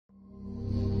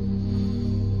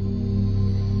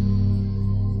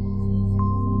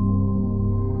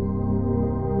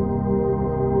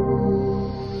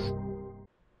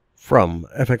From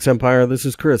FXEmpire, this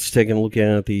is Chris taking a look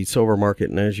at the silver market,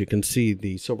 and as you can see,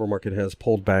 the silver market has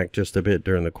pulled back just a bit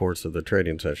during the course of the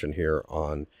trading session here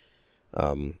on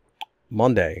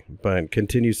Monday, but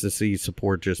continues to see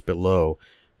support just below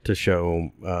to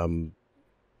show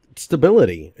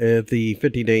stability at the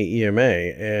 50-day EMA,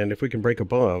 and if we can break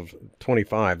above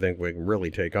 25, then we can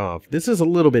really take off. This is a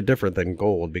little bit different than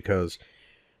gold because,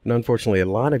 and unfortunately, a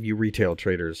lot of you retail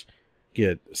traders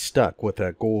get stuck with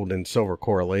that gold and silver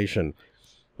correlation.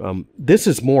 This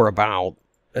is more about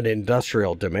an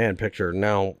industrial demand picture.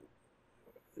 Now,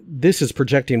 this is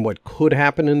projecting what could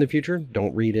happen in the future.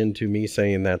 Don't read into me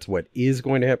saying that's what is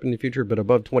going to happen in the future, but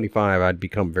above 25, I'd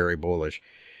become very bullish,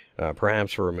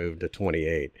 perhaps for a move to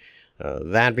 28.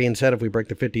 That being said, if we break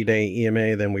the 50-day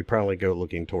EMA, then we probably go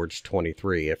looking towards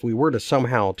 23. If we were to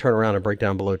somehow turn around and break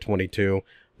down below 22,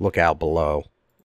 look out below.